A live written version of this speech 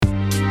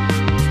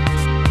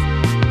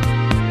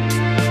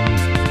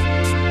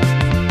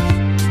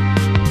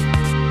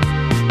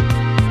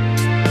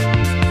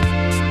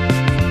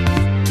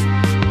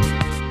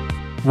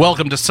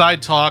Welcome to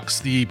Side Talks,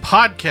 the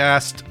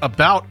podcast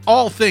about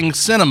all things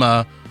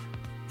cinema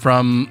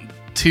from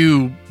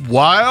two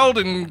wild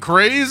and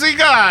crazy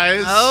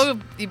guys. Oh,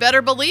 you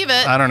better believe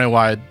it. I don't know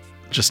why I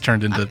just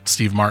turned into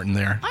Steve Martin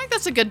there. I think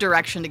that's a good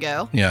direction to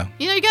go. Yeah.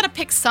 You know, you got to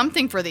pick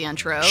something for the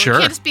intro. Sure. It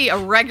can't just be a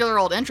regular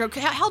old intro.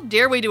 How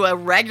dare we do a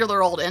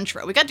regular old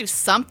intro? We got to do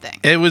something.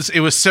 It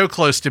was so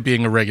close to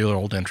being a regular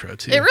old intro,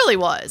 too. It really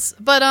was.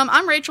 But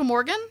I'm Rachel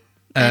Morgan.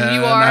 And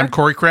you are. And I'm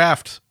Corey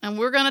Kraft. And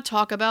we're going to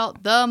talk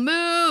about the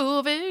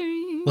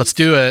movie. Let's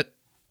do it.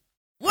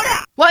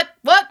 What's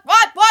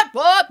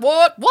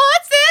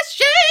this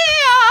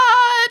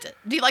shit?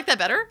 Do you like that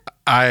better?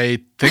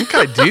 I think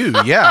I do,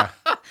 yeah.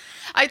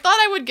 I thought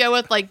I would go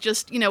with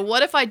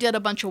what if I did a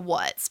bunch of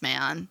whats,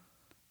 man?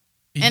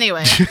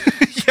 Anyway.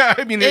 Yeah,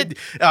 I mean, it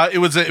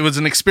was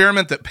an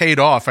experiment that paid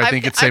off, I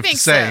think it's safe to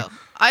say. So.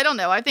 I don't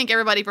know. I think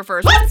everybody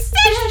prefers, what's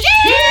this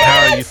shit?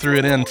 Oh, you threw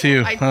it in,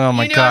 too. Oh, my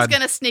God. You knew I was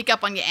going to sneak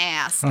up on your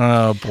ass.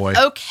 Oh, boy.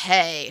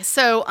 Okay.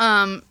 So,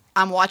 I'm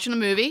watching a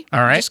movie.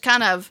 All right. Just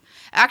kind of,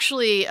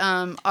 actually,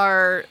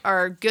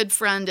 our good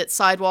friend at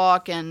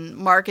Sidewalk and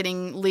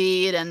marketing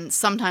lead and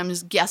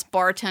sometimes guest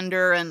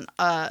bartender and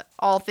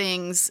all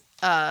things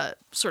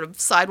sort of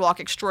Sidewalk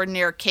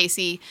extraordinaire,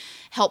 Casey,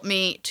 helped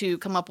me to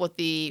come up with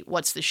the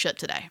what's the shit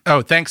today.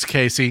 Oh, thanks,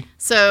 Casey.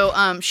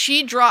 So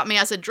she dropped me.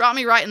 I said, drop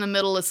me right in the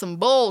middle of some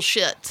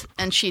bullshit.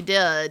 And she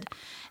did.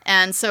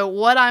 And so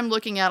what I'm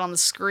looking at on the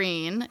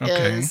screen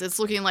is it's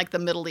looking like the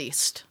Middle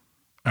East.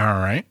 All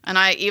right. And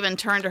I even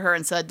turned to her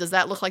and said, does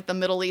that look like the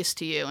Middle East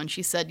to you? And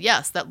she said,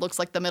 yes, that looks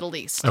like the Middle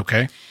East.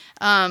 Okay.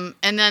 And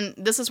then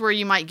this is where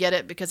you might get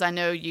it because I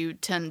know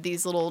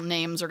these little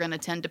names are going to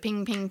tend to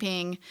ping, ping,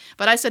 ping.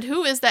 But I said,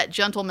 who is that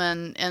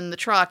gentleman in the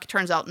truck?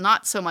 Turns out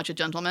not so much a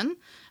gentleman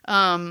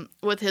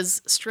with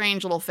his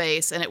strange little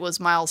face. And it was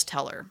Miles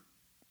Teller.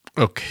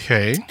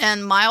 Okay.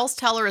 And Miles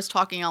Teller is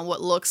talking on what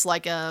looks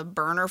like a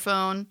burner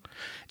phone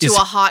to a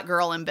hot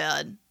girl in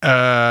bed.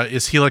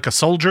 Is he like a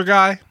soldier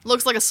guy?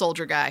 Looks like a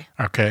soldier guy.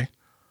 Okay.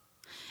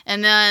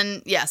 And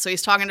then, so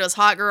he's talking to his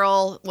hot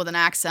girl with an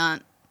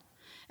accent.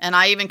 And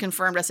I even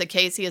confirmed, I said,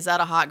 Casey, is that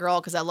a hot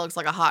girl? Because that looks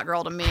like a hot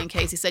girl to me. And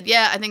Casey said,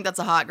 yeah, I think that's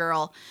a hot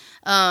girl.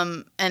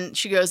 And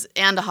she goes,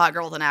 and a hot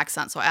girl with an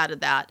accent. So I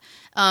added that.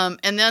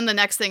 And then the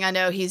next thing I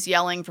know, he's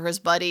yelling for his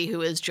buddy,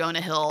 who is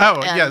Jonah Hill.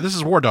 Oh, yeah, this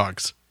is War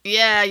Dogs.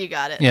 Yeah, you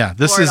got it. Yeah,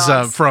 this is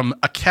from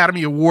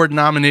Academy Award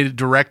nominated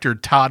director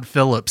Todd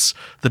Phillips,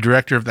 the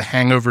director of the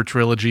Hangover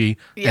trilogy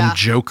and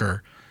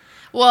Joker.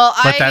 Well,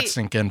 Let that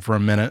sink in for a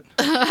minute.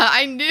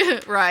 I knew,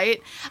 right?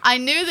 I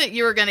knew that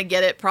you were going to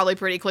get it probably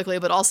pretty quickly,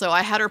 but also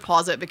I had her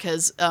pause it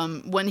because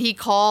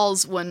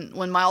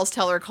when Miles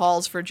Teller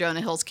calls for Jonah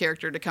Hill's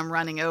character to come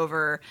running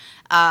over,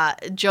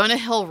 Jonah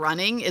Hill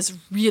running is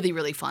really,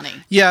 really funny.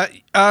 Yeah,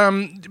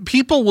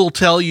 people will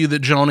tell you that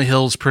Jonah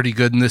Hill's pretty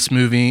good in this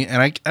movie,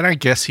 and I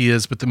guess he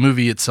is, but the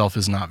movie itself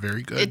is not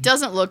very good. It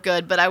doesn't look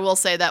good, but I will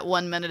say that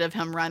 1 minute of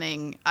him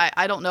running,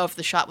 I don't know if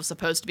the shot was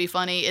supposed to be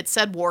funny. It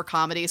said war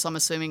comedy, so I'm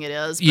assuming it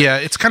is. Yeah,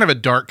 it's kind of a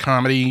dark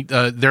comedy.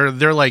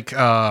 They're like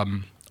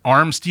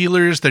arms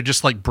dealers. They're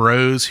just like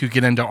bros who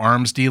get into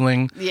arms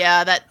dealing.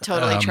 Yeah, that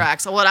totally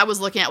tracks. What I was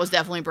looking at was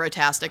definitely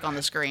brotastic on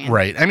the screen.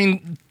 Right. I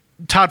mean,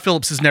 Todd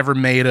Phillips has never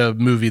made a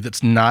movie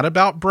that's not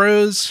about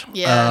bros,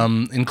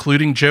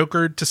 including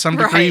Joker to some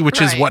degree,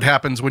 which is what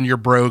happens when your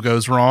bro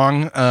goes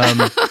wrong.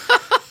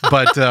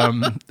 But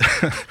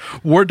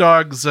War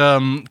Dogs,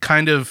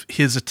 kind of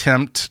his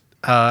attempt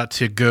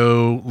to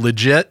go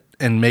legit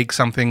and make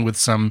something with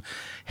some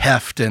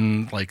heft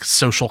and like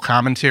social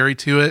commentary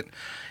to it.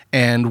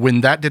 And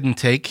when that didn't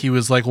take, he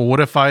was like, well, what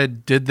if I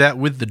did that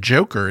with the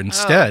Joker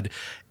instead?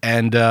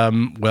 And,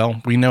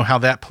 we know how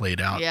that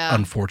played out,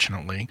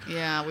 unfortunately.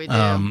 Yeah, we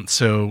do.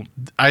 So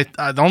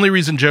the only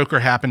reason Joker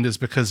happened is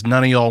because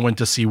none of y'all went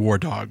to see War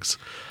Dogs.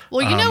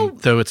 Well,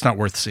 though it's not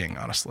worth seeing,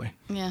 honestly.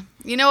 Yeah.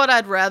 You know what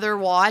I'd rather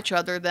watch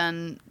other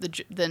than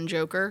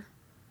Joker?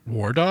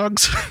 War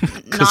Dogs?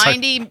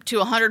 90 to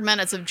 100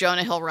 minutes of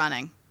Jonah Hill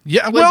running.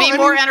 Yeah, would be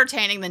more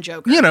entertaining than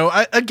Joker. You know,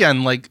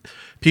 again, like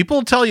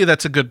people tell you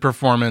that's a good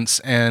performance,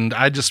 and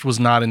I just was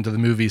not into the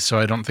movie, so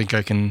I don't think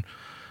I can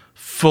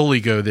fully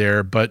go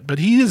there. But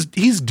he's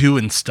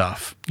doing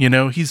stuff. You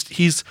know, he's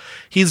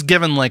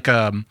given like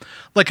a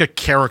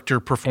character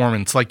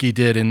performance, like he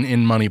did in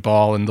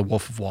Moneyball and The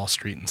Wolf of Wall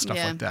Street and stuff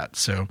like that.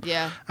 So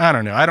I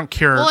don't know. I don't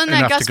care. Well, in that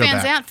enough Gus to go Van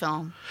back. Sant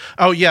film.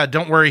 Oh yeah,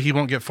 don't worry, he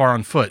won't get far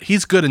on foot.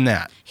 He's good in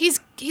that. He's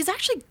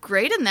actually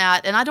great in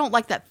that, and I don't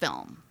like that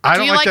film. I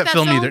don't like that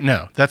film either.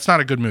 No, that's not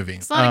a good movie.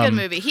 It's not a good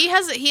movie. He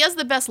has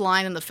the best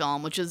line in the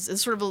film, which is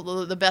sort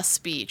of the best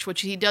speech,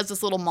 which he does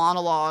this little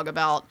monologue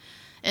about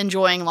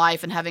enjoying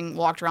life and having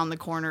walked around the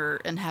corner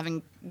and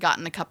having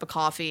gotten a cup of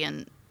coffee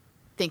and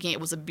thinking it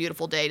was a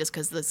beautiful day just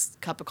because this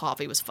cup of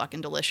coffee was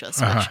fucking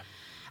delicious. Which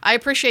I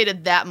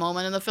appreciated that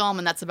moment in the film,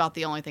 and that's about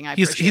the only thing I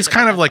appreciate. He's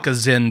kind of like a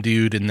Zen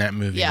dude in that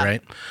movie,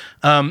 right?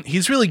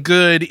 He's really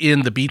good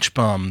in The Beach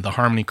Bum, the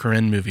Harmony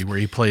Korine movie, where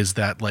he plays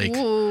that like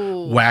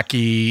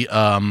wacky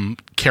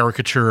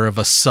caricature of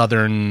a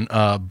Southern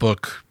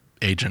book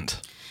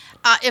agent.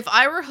 If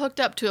I were hooked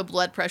up to a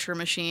blood pressure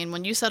machine,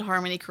 when you said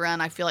Harmony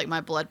Korine, I feel like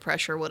my blood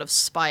pressure would have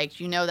spiked.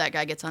 You know that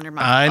guy gets under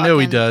my I know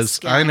he does.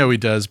 Skin. I know he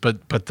does.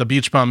 But The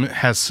Beach Bum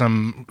has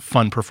some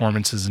fun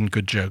performances and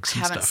good jokes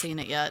and I haven't stuff. seen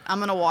it yet. I'm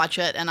going to watch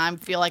it, and I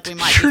feel like we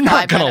might You're be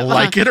not going to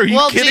like it? Are you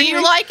kidding me? Do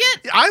you like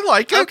it? I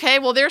like it. Okay,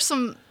 well, there's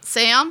some...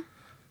 Sam,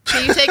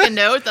 can you take a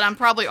note that I'm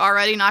probably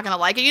already not going to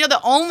like it? You know,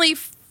 the only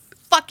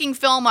fucking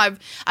film I've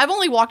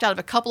only walked out of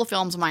a couple of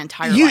films in my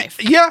entire life.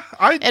 Yeah,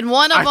 and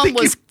one of them think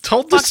was you've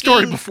told this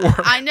story before.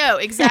 I know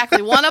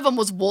exactly. One of them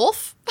was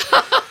Wolf.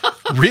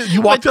 Really?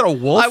 You walked out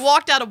of Wolf? I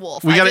walked out of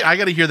Wolf. I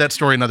got to hear that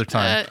story another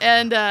time.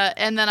 And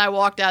then I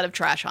walked out of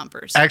Trash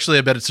Humpers. Actually,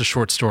 I bet it's a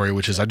short story,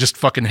 which is I just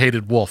fucking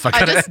hated Wolf. I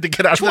had to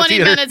get out of the 20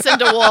 theater. minutes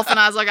into Wolf, and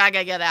I was like, I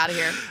gotta get out of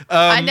here.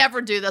 I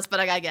never do this, but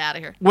I gotta get out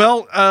of here.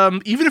 Well,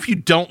 even if you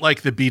don't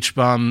like The Beach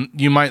Bum,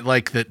 you might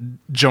like that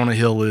Jonah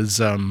Hill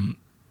is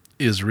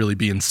really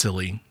being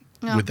silly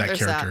with that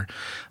character.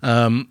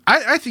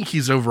 I think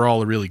he's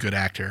overall a really good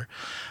actor.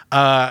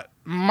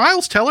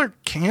 Miles Teller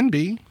can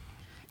be.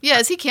 Yeah,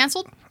 is he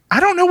canceled? I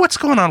don't know what's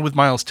going on with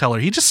Miles Teller.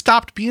 He just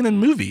stopped being in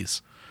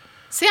movies.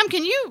 Sam,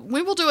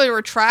 we will do a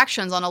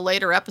retractions on a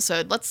later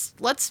episode.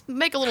 Let's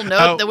make a little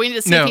note that we need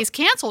to see if he's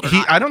canceled or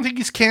not. I don't think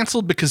he's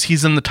canceled because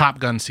he's in the Top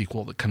Gun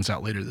sequel that comes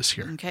out later this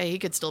year. Okay, he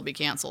could still be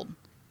canceled.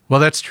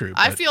 Well, that's true.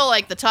 I feel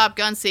like the Top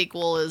Gun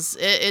sequel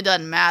it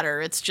doesn't matter.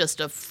 It's just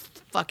the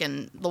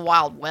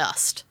Wild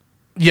West.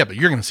 Yeah, but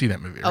you're going to see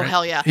that movie, right? Oh,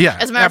 hell yeah. Yeah,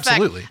 as a matter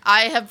absolutely. of fact,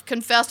 I have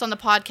confessed on the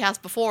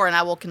podcast before, and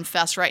I will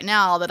confess right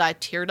now that I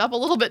teared up a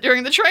little bit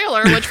during the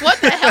trailer, which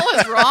what the hell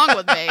is wrong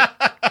with me?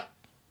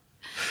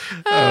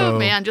 Oh,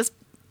 man, just,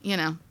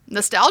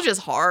 nostalgia is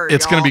hard,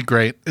 It's going to be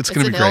great. It's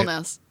going to be great.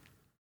 Illness.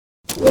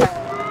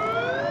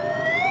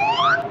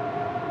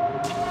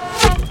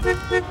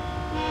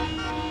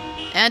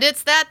 And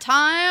it's that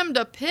time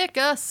to pick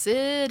a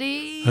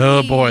city.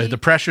 Oh, boy, the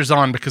pressure's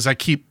on because I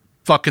keep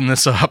fucking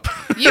this up.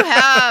 You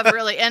have,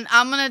 really. And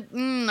I'm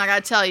going to, I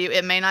got to tell you,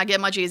 it may not get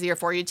much easier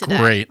for you today.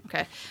 Great.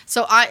 Okay.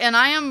 So I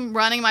am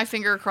running my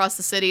finger across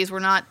the cities. We're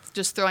not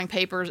just throwing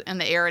papers in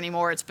the air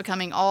anymore. It's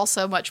becoming all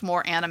so much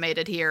more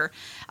animated here.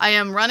 I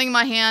am running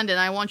my hand, and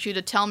I want you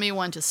to tell me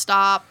when to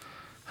stop.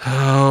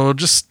 Oh,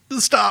 just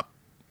stop.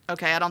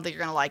 Okay, I don't think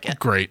you're going to like it.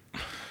 Great.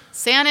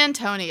 San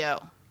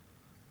Antonio.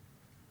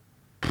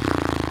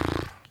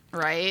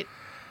 Right?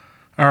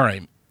 All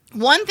right.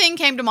 One thing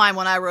came to mind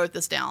when I wrote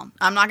this down.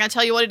 I'm not going to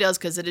tell you what it is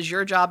because it is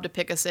your job to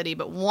pick a city,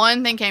 but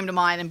one thing came to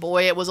mind, and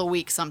boy, it was a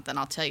week something,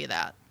 I'll tell you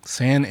that.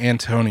 San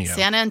Antonio.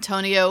 San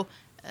Antonio,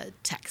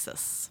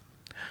 Texas.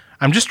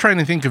 I'm just trying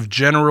to think of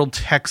general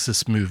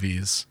Texas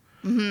movies.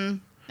 Mm-hmm.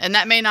 And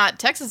that may not,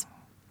 Texas,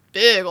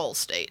 big old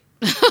state.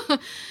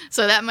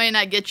 So that may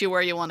not get you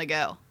where you want to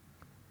go.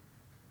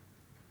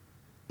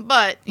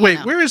 But,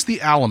 Wait, where is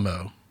the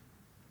Alamo?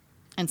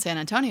 In San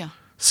Antonio.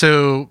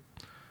 So,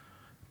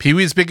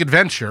 Pee-wee's Big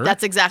Adventure.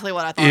 That's exactly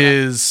what I thought.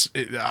 Is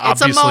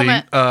obviously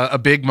a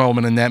big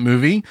moment in that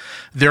movie.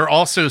 There are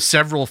also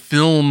several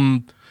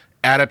film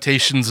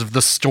adaptations of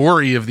the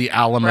story of the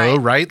Alamo,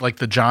 right? Like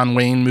the John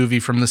Wayne movie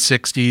from the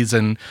 60s,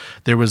 and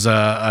there was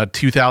a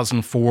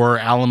 2004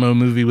 Alamo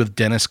movie with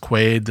Dennis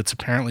Quaid that's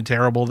apparently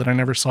terrible that I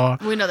never saw.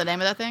 We know the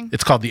name of that thing?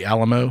 It's called The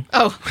Alamo.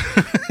 Oh.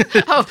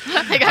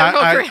 I think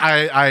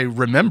I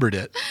remembered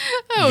it.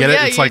 Oh, get it?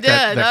 Yeah, it's like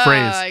that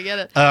phrase. I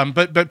get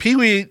it. But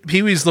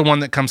Pee-wee's the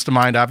one that comes to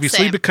mind,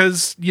 obviously,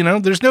 because,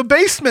 there's no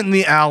basement in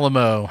the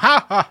Alamo.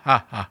 Ha, ha,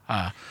 ha, ha,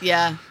 ha.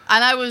 Yeah.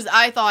 And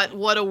I thought,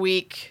 what a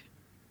week.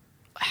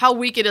 How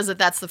weak it is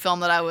that's the film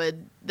that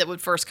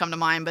would first come to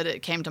mind, but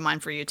it came to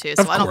mind for you too.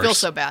 So I don't feel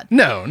so bad.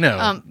 No.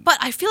 But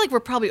I feel like we're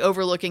probably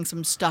overlooking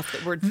some stuff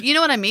that you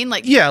know what I mean?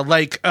 Like, yeah,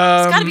 like, it's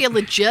gotta be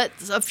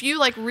a few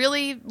like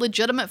really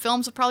legitimate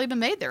films have probably been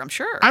made there, I'm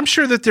sure. I'm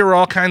sure that there were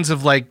all kinds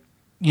of like,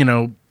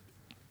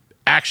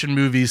 action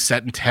movies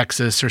set in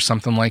Texas or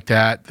something like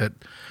that.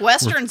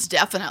 Westerns,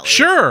 definitely.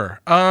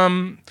 Sure.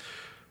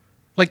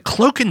 Like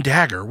Cloak and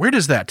Dagger, where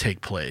does that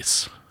take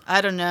place? I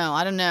don't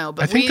know.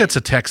 But I think that's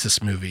a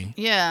Texas movie.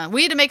 Yeah.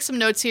 We had to make some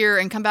notes here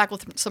and come back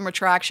with some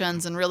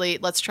retractions and really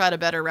let's try to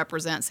better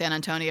represent San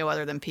Antonio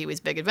other than Pee-wee's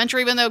Big Adventure,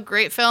 even though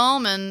great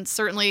film and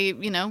certainly,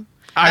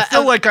 I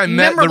feel like I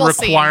met the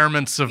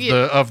requirements of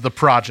the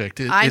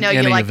project I know in you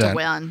any like event. to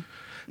win.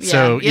 Yeah,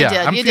 So,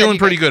 yeah, I'm feeling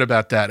pretty good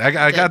about that.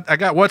 I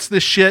got What's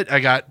This Shit? I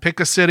got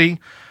Pick a City.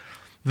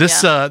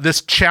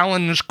 This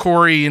challenge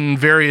Corey in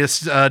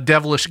various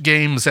devilish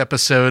games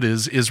episode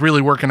is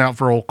really working out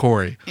for old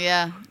Corey.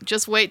 Yeah,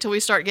 just wait till we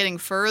start getting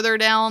further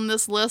down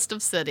this list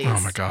of cities. Oh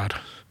my God.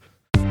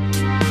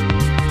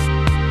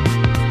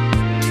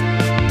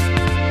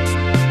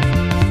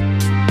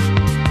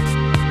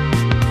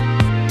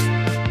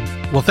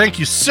 Well, thank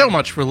you so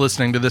much for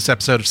listening to this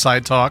episode of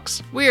Side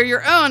Talks. We are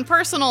your own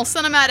personal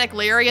cinematic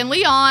Larry and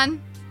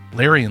Leon.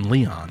 Larry and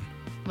Leon.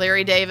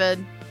 Larry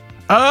David.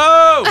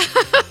 Oh!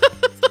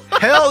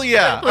 Hell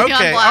yeah. Leon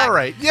Okay, Black. all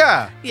right.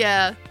 Yeah.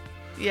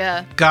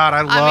 Yeah. God,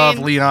 I love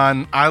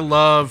Leon. I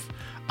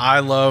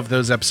love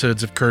those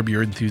episodes of Curb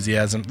Your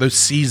Enthusiasm, those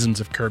seasons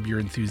of Curb Your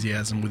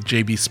Enthusiasm with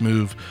J.B.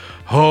 Smoove.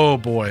 Oh,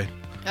 boy.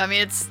 I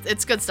mean,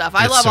 it's good stuff.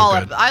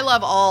 I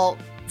love all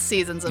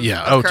seasons of Curb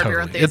Your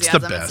totally. Enthusiasm. It's the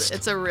best.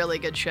 It's a really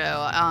good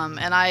show.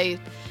 And I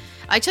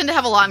tend to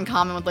have a lot in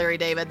common with Larry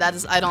David.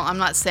 I'm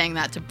not saying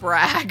that to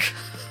brag.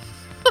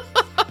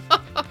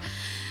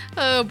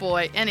 Oh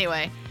boy.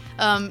 Anyway.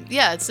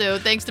 So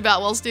thanks to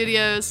Boutwell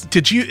Studios.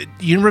 Did you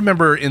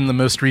remember in the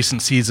most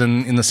recent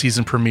season, in the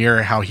season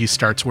premiere, how he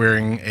starts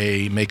wearing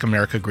a Make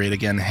America Great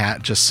Again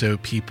hat just so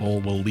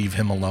people will leave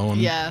him alone?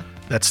 Yeah.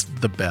 That's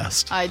the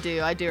best. I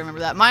do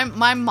remember that.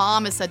 My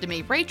mom has said to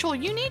me, Rachel,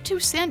 you need to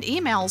send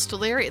emails to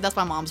Larry. That's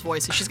my mom's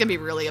voice, so she's going to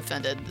be really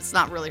offended. It's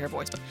not really her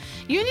voice, but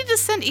you need to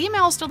send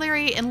emails to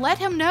Larry and let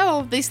him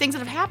know these things that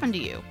have happened to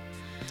you.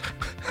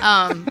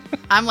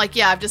 I'm like,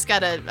 yeah, I've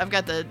got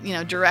the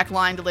direct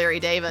line to Larry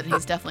David.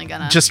 He's definitely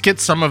gonna just get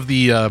some of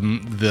the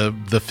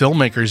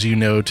filmmakers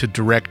to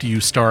direct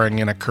you starring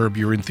in a Curb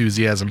Your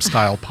Enthusiasm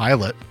style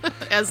pilot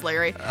as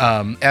Larry,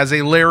 as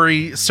a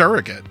Larry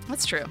surrogate.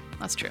 That's true.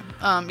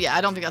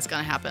 I don't think that's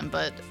gonna happen,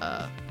 but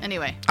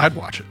anyway, I'd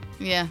watch it.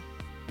 Yeah,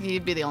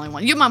 you'd be the only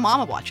one. You and my mom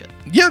would watch it.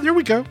 Yeah, there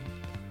we go.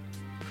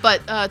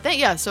 But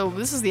so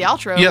this is the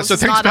outro. Yeah, so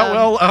thanks,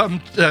 Boutwell.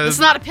 It's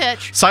not a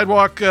pitch.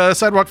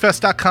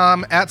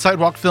 Sidewalkfest.com, at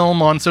Sidewalk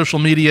Film on social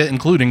media,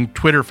 including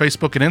Twitter,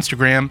 Facebook, and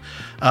Instagram.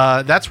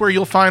 That's where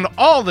you'll find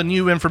all the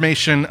new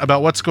information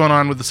about what's going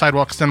on with the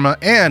Sidewalk Cinema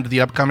and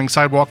the upcoming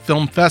Sidewalk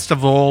Film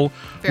Festival.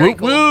 Very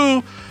cool.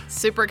 Woo!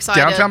 Super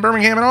excited. Downtown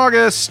Birmingham in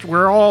August.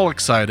 We're all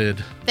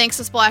excited. Thanks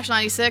to Splash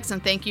 96,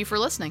 and thank you for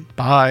listening.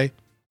 Bye.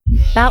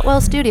 Boutwell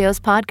Studios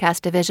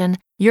Podcast Division.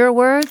 Your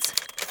words,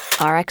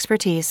 our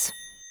expertise.